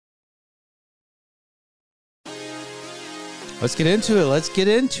Let's get into it. Let's get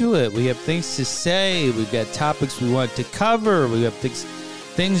into it. We have things to say. We've got topics we want to cover. We have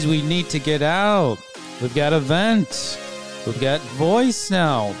things we need to get out. We've got events. We've got voice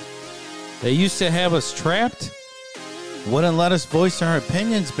now. They used to have us trapped. Wouldn't let us voice our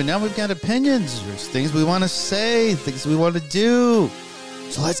opinions, but now we've got opinions. There's things we want to say, things we want to do.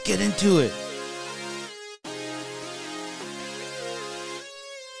 So let's get into it.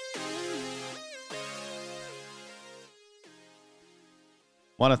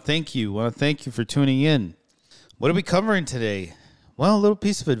 Want to thank you for tuning in. What are we covering today? Well, a little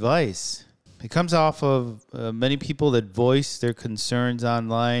piece of advice. It comes off of many people that voice their concerns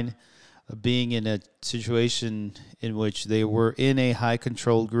online of being in a situation in which they were in a high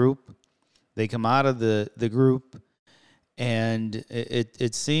control group. They come out of the group, and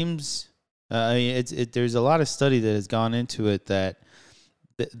it seems there's a lot of study that has gone into it that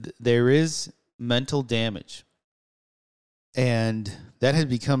there is mental damage. And that has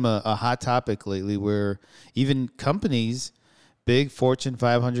become a hot topic lately, where even companies, big Fortune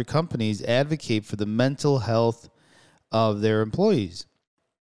 500 companies, advocate for the mental health of their employees.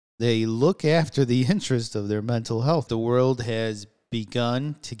 They look after the interest of their mental health. The world has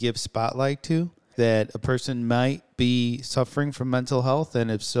begun to give spotlight to that a person might be suffering from mental health,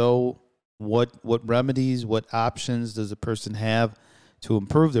 and if so, what remedies, what options does a person have to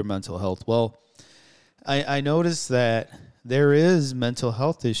improve their mental health? Well, I noticed that there is mental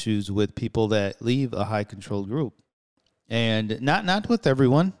health issues with people that leave a high control group, and not with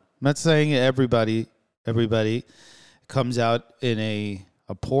everyone. I'm not saying everybody comes out in a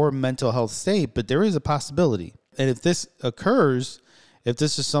poor mental health state, but there is a possibility. And if this occurs, if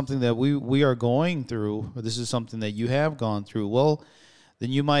this is something that we are going through, or this is something that you have gone through, well, then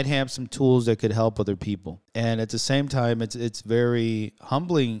you might have some tools that could help other people. And at the same time, it's very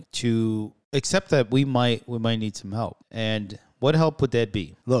humbling to accept that we might need some help. And what help would that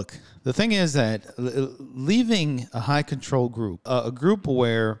be? Look, the thing is that leaving a high control group, a group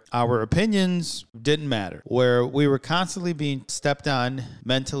where our opinions didn't matter, where we were constantly being stepped on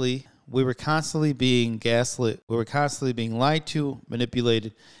mentally, we were constantly being gaslit, we were constantly being lied to,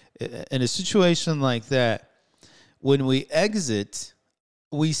 manipulated. In a situation like that, when we exit,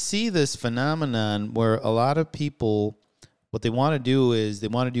 we see this phenomenon where a lot of people, what they want to do is they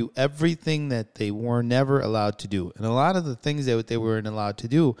want to do everything that they were never allowed to do. And a lot of the things that they weren't allowed to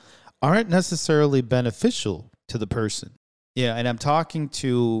do aren't necessarily beneficial to the person. Yeah, and I'm talking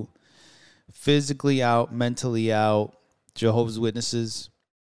to physically out, mentally out Jehovah's Witnesses.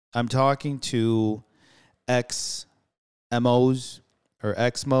 I'm talking to ex-MOs or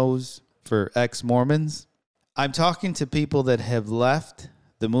EXMOs for ex-Mormons. I'm talking to people that have left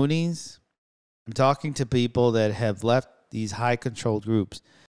the Moonies. I'm talking to people that have left these high controlled groups.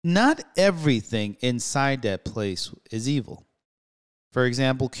 Not everything inside that place is evil. For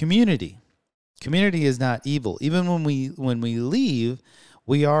example, community. Community is not evil. Even when we leave,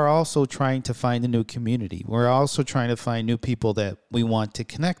 we are also trying to find a new community. We're also trying to find new people that we want to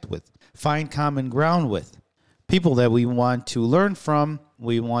connect with, find common ground with, people that we want to learn from,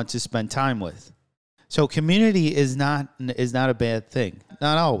 we want to spend time with. So community is not a bad thing.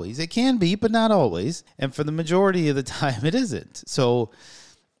 Not always. It can be, but not always. And for the majority of the time, it isn't. So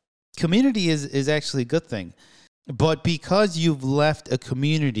community is actually a good thing. But because you've left a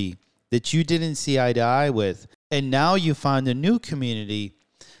community that you didn't see eye to eye with, and now you find a new community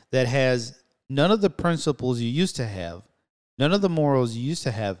that has none of the principles you used to have, none of the morals you used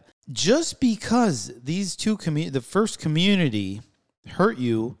to have, just because these two the first community hurt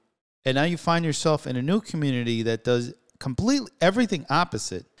you, and now you find yourself in a new community that does completely everything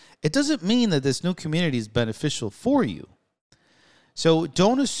opposite, it doesn't mean that this new community is beneficial for you. So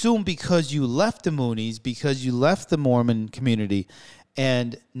don't assume because you left the Moonies, because you left the Mormon community,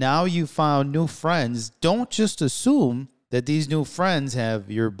 and now you found new friends, don't just assume that these new friends have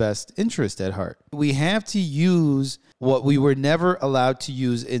your best interest at heart. We have to use what we were never allowed to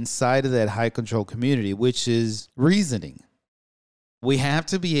use inside of that high control community, which is reasoning. We have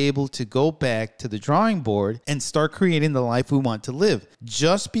to be able to go back to the drawing board and start creating the life we want to live.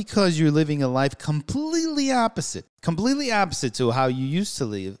 Just because you're living a life completely opposite to how you used to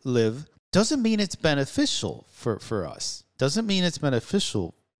live, doesn't mean it's beneficial for us. Doesn't mean it's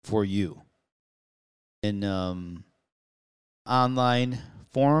beneficial for you. In online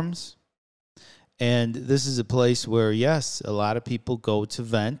forums, and this is a place where, yes, a lot of people go to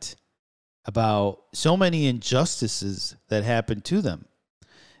vent about so many injustices that happen to them.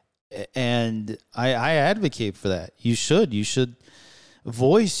 And I advocate for that. You should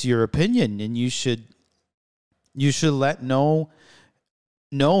voice your opinion, and you should let known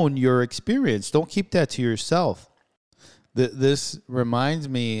your experience. Don't keep that to yourself. This reminds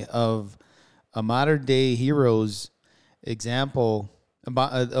me of a modern day hero's example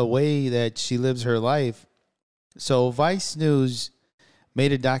about a way that she lives her life. So Vice News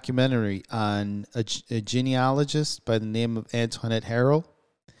made a documentary on a genealogist by the name of Antoinette Harrell.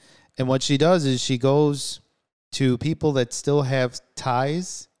 And what she does is she goes to people that still have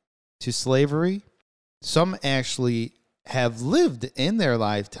ties to slavery. Some actually have lived in their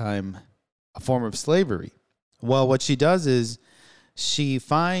lifetime a form of slavery. Well, what she does is she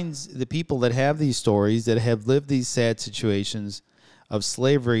finds the people that have these stories, that have lived these sad situations of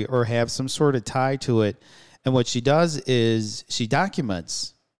slavery or have some sort of tie to it. And what she does is she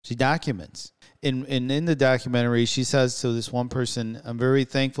documents. And in the documentary, she says to this one person, I'm very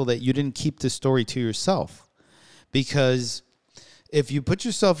thankful that you didn't keep this story to yourself. Because if you put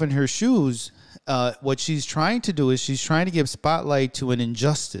yourself in her shoes, what she's trying to do is she's trying to give spotlight to an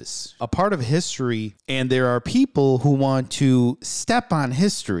injustice, a part of history. And there are people who want to step on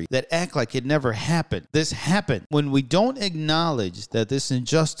history that act like it never happened. This happened. When we don't acknowledge that this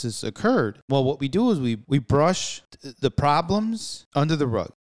injustice occurred, well, what we do is we brush the problems under the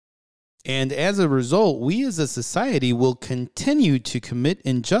rug. And as a result, we as a society will continue to commit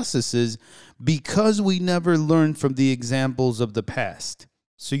injustices because we never learn from the examples of the past.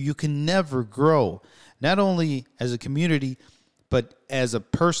 So you can never grow, not only as a community, but as a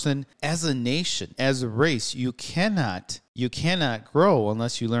person, as a nation, as a race. You cannot grow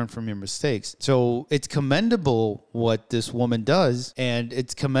unless you learn from your mistakes. So it's commendable what this woman does, and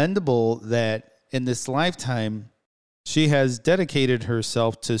it's commendable that in this lifetime, she has dedicated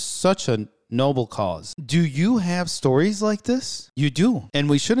herself to such a noble cause. Do you have stories like this? You do. And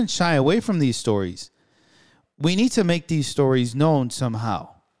we shouldn't shy away from these stories. We need to make these stories known somehow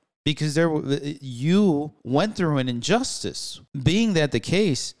because you went through an injustice. Being that the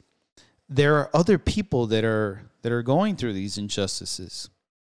case, there are other people that are going through these injustices.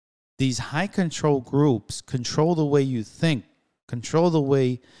 These high control groups control the way you think, control the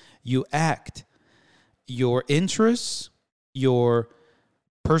way you act. Your interests, your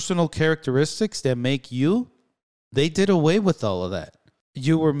personal characteristics that make you, they did away with all of that.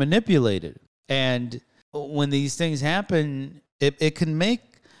 You were manipulated. And when these things happen, it can make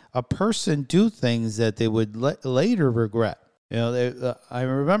a person do things that they would later regret. You know, I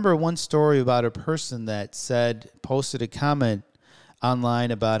remember one story about a person that posted a comment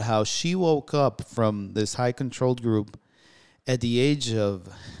online about how she woke up from this high controlled group at the age of,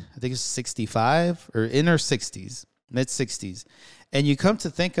 I think it's 65 or in her 60s, mid 60s. And you come to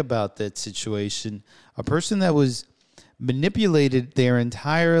think about that situation, a person that was manipulated their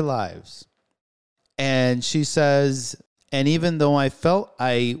entire lives. And she says, and even though I felt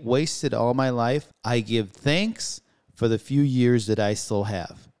I wasted all my life, I give thanks for the few years that I still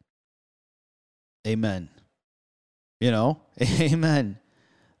have. Amen. You know, amen.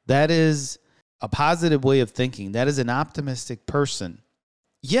 That is a positive way of thinking. That is an optimistic person.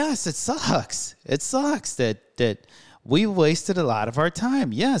 Yes, it sucks. It sucks that we wasted a lot of our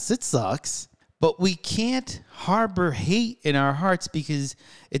time. Yes, it sucks. But we can't harbor hate in our hearts because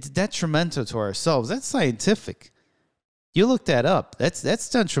it's detrimental to ourselves. That's scientific. You look that up. That's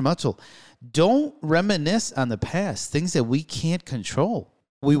detrimental. Don't reminisce on the past, things that we can't control.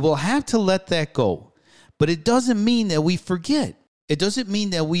 We will have to let that go. But it doesn't mean that we forget. It doesn't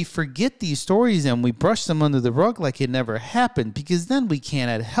mean that we forget these stories and we brush them under the rug like it never happened, because then we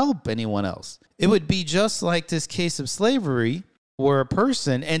cannot help anyone else. It would be just like this case of slavery where a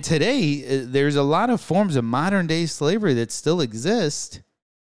person, and today there's a lot of forms of modern day slavery that still exist,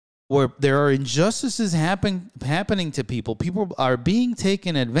 where there are injustices happening to people. People are being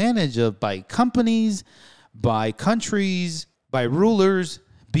taken advantage of by companies, by countries, by rulers,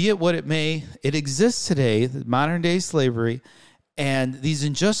 be it what it may. It exists today, modern day slavery. And these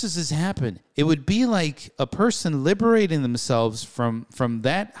injustices happen. It would be like a person liberating themselves from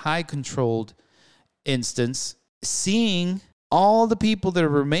that high-controlled instance, seeing all the people that are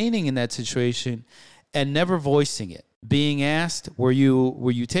remaining in that situation and never voicing it. Being asked, were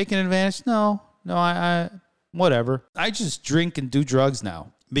you taking advantage? No, I whatever. I just drink and do drugs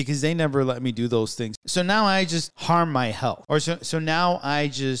now because they never let me do those things. So now I just harm my health. Or so now I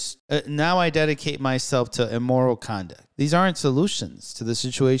just now I dedicate myself to immoral conduct. These aren't solutions to the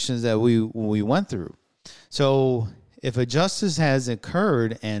situations that we went through. So if a justice has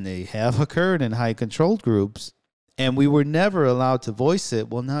occurred, and they have occurred in high controlled groups, and we were never allowed to voice it,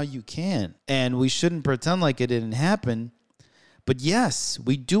 well, now you can. And we shouldn't pretend like it didn't happen. But yes,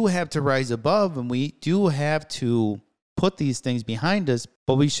 we do have to rise above, and we do have to put these things behind us,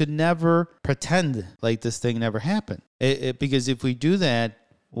 but we should never pretend like this thing never happened. Because if we do that,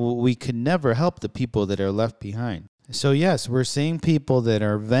 we can never help the people that are left behind. So yes, we're seeing people that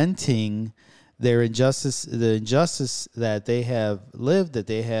are venting their injustice, the injustice that they have lived, that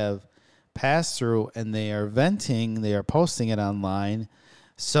they have passed through, and they are venting, they are posting it online,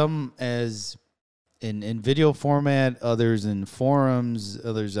 some as in video format, others in forums,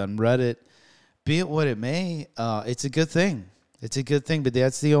 others on Reddit. Be it what it may, it's a good thing. It's a good thing, but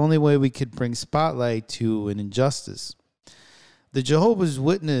that's the only way we could bring spotlight to an injustice. The Jehovah's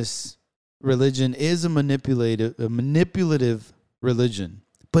Witness religion is a manipulative religion,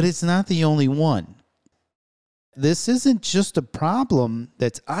 but it's not the only one. This isn't just a problem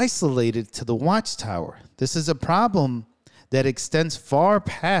that's isolated to the Watchtower. This is a problem that extends far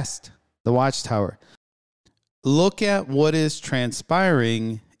past the Watchtower. Look at what is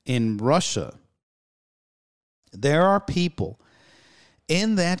transpiring in Russia. There are people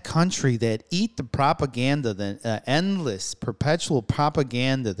in that country that eat the propaganda, the endless, perpetual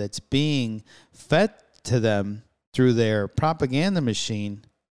propaganda that's being fed to them through their propaganda machine,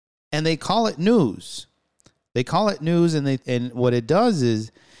 and they call it news. They call it news, and what it does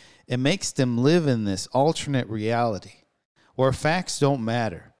is it makes them live in this alternate reality where facts don't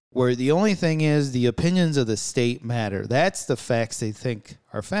matter, where the only thing is the opinions of the state matter. That's the facts they think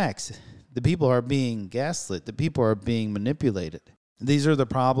are facts. The people are being gaslit. The people are being manipulated. These are the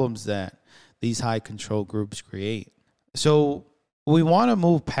problems that these high control groups create. So we want to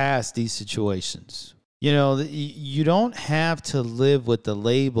move past these situations. You know, you don't have to live with the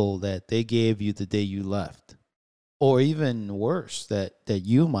label that they gave you the day you left, or even worse, that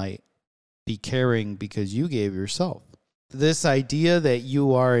you might be carrying because you gave yourself. This idea that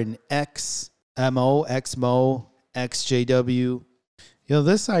you are an EXMO, EXJW, you know,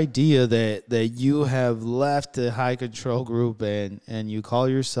 this idea that you have left the high control group and you call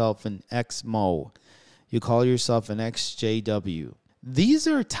yourself an EXMO, you call yourself an EXJW. These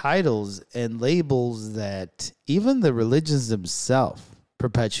are titles and labels that even the religions themselves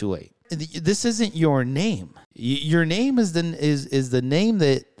perpetuate. This isn't your name. Your name is the name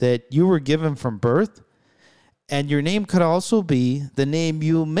that you were given from birth, and your name could also be the name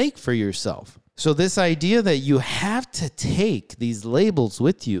you make for yourself. So this idea that you have to take these labels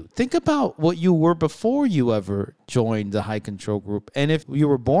with you, think about what you were before you ever joined the high control group. And if you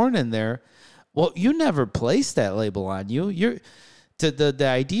were born in there, well, you never placed that label on you. The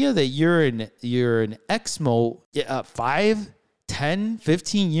idea that you're an EXMO 5, 10,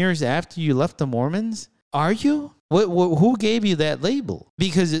 15 years after you left the Mormons, are you? Who gave you that label?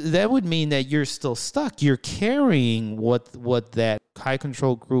 Because that would mean that you're still stuck. You're carrying what that high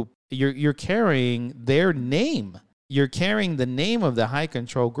control group, you're carrying their name. You're carrying the name of the high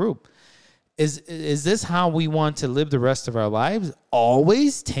control group. Is this how we want to live the rest of our lives?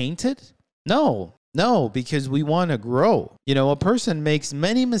 Always tainted? No, because we want to grow. You know, a person makes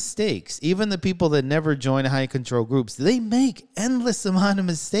many mistakes. Even the people that never join high control groups, they make endless amount of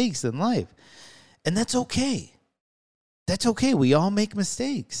mistakes in life. And that's okay. That's okay. We all make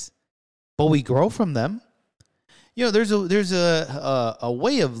mistakes, but we grow from them. You know, there's a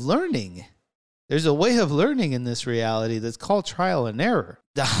way of learning. There's a way of learning in this reality that's called trial and error.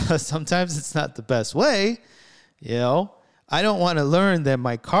 Sometimes it's not the best way. You know, I don't want to learn that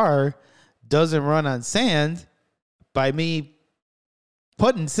my car doesn't run on sand by me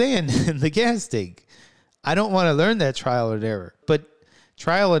putting sand in the gas tank. I don't want to learn that trial and error. But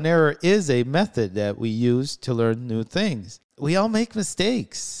trial and error is a method that we use to learn new things. We all make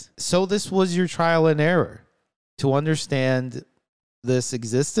mistakes. So this was your trial and error to understand this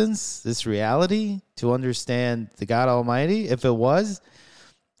existence, this reality, to understand the God Almighty. If it was,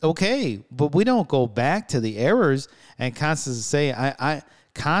 okay, but we don't go back to the errors and constantly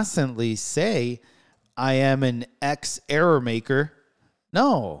say, I am an error maker.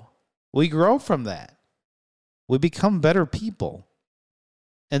 No, we grow from that. We become better people.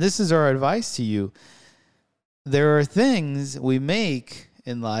 And this is our advice to you. There are things we make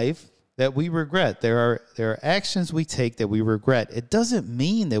in life that we regret. There are actions we take that we regret. It doesn't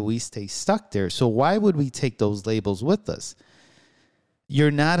mean that we stay stuck there. So why would we take those labels with us?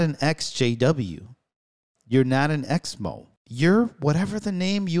 You're not an EXJW. You're not an EXMO. You're whatever the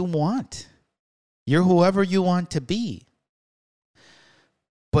name you want. You're whoever you want to be.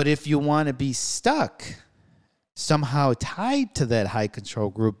 But if you want to be stuck, somehow tied to that high control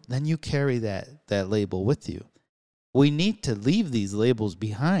group, then you carry that label with you. We need to leave these labels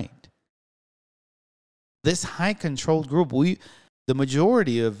behind. This high control group, the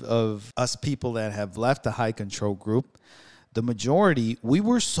majority of us people that have left the high control group, the majority, we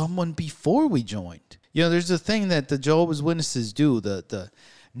were someone before we joined. You know, there's a thing that the Jehovah's Witnesses do, the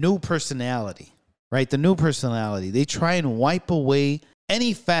new personality, right? The new personality. They try and wipe away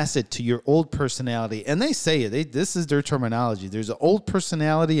any facet to your old personality, and they say it, this is their terminology. There's an old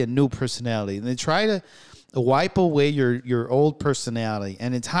personality and new personality, and they try to wipe away your old personality,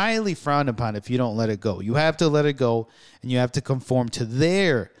 and it's highly frowned upon if you don't let it go. You have to let it go, and you have to conform to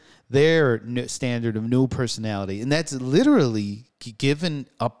their standard of new personality, and that's literally giving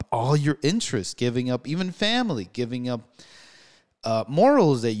up all your interests, giving up even family, giving up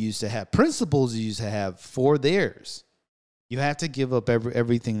morals that you used to have, principles you used to have for theirs. You have to give up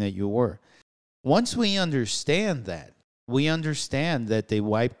everything that you were. Once we understand that they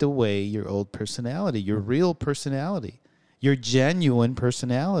wiped away your old personality, your real personality, your genuine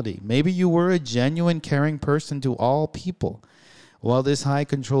personality. Maybe you were a genuine, caring person to all people. Well, this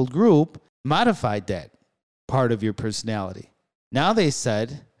high-controlled group modified that part of your personality. Now they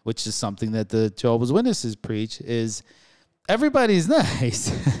said, which is something that the Jehovah's Witnesses preach, is everybody's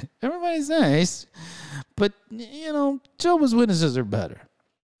nice. Everybody's nice. But, Jehovah's Witnesses are better.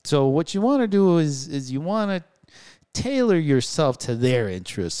 So what you want to do is you want to tailor yourself to their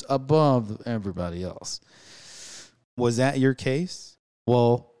interests above everybody else. Was that your case?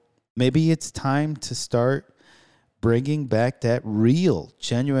 Well, maybe it's time to start bringing back that real,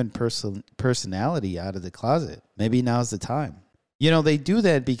 genuine personality out of the closet. Maybe now's the time. They do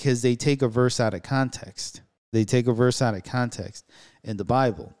that because they take a verse out of context. They take a verse out of context in the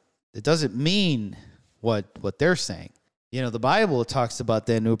Bible. It doesn't mean what they're saying. The Bible talks about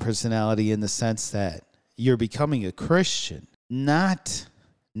that new personality in the sense that you're becoming a Christian, not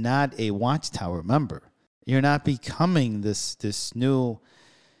a Watchtower member. You're not becoming this new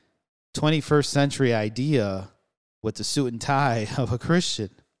 21st century idea with the suit and tie of a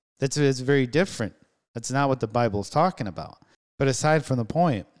Christian. It's very different. That's not what the Bible is talking about. But aside from the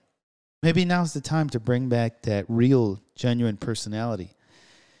point, maybe now's the time to bring back that real, genuine personality.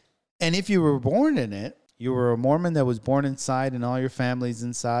 And if you were born in it, you were a Mormon that was born inside and all your family's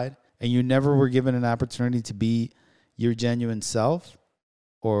inside, and you never were given an opportunity to be your genuine self,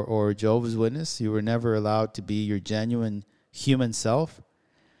 or Jehovah's Witness, you were never allowed to be your genuine human self,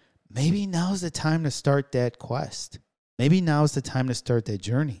 maybe now's the time to start that quest. Maybe now's the time to start that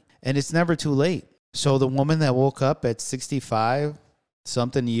journey. And it's never too late. So the woman that woke up at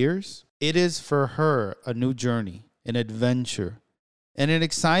 65-something years, it is for her a new journey, an adventure, and an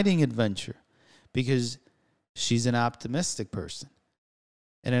exciting adventure, because she's an optimistic person.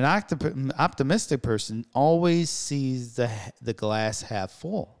 And an optimistic person always sees the glass half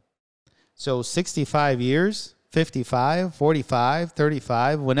full. So 65 years, 55, 45,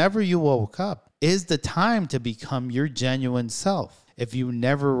 35, whenever you woke up, is the time to become your genuine self. If you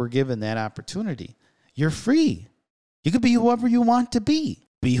never were given that opportunity, you're free. You could be whoever you want to be.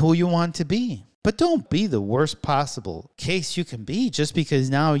 Be who you want to be. But don't be the worst possible case you can be just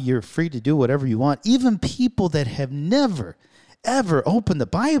because now you're free to do whatever you want. Even people that have never, ever opened the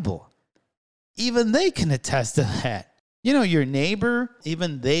Bible, even they can attest to that. Your neighbor,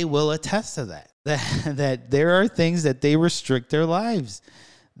 even they will attest to that. That there are things that they restrict their lives.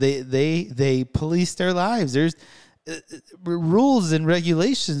 They police their lives. There's rules and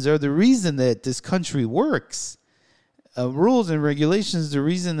regulations are the reason that this country works. Rules and regulations are the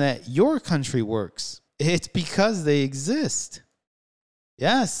reason that your country works. It's because they exist.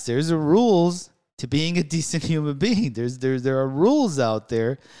 Yes, there's rules to being a decent human being. There are rules out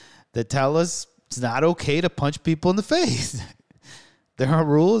there that tell us it's not okay to punch people in the face. There are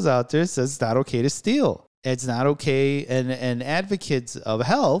rules out there that says it's not okay to steal. It's not okay. And advocates of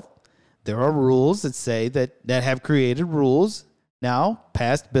health, there are rules that say that have created rules now,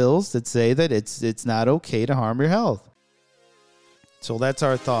 passed bills that say that it's not okay to harm your health. So that's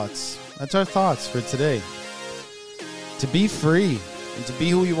our thoughts. That's our thoughts for today. To be free and to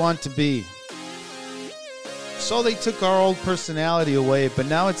be who you want to be. So they took our old personality away, but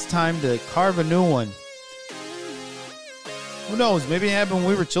now it's time to carve a new one. Who knows? Maybe it happened when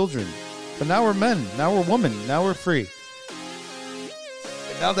we were children. But now we're men. Now we're women. Now we're free.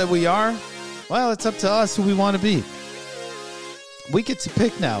 And now that we are, well, it's up to us who we want to be. We get to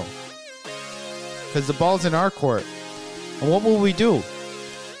pick now. Because the ball's in our court. And what will we do?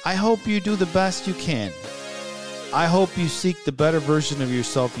 I hope you do the best you can. I hope you seek the better version of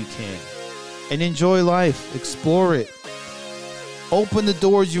yourself you can. And enjoy life. Explore it. Open the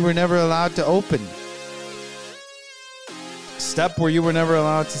doors you were never allowed to open. Step where you were never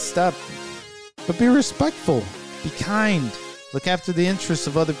allowed to step. But be respectful. Be kind. Look after the interests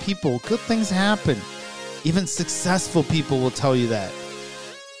of other people. Good things happen. Even successful people will tell you that.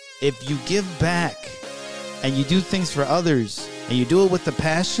 If you give back and you do things for others and you do it with the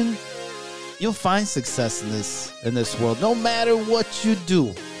passion, you'll find success in this world. No matter what you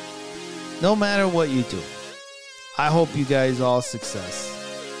do. No matter what you do. I hope you guys all success.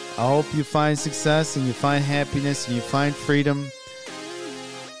 I hope you find success and you find happiness and you find freedom.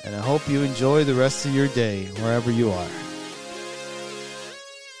 And I hope you enjoy the rest of your day wherever you are.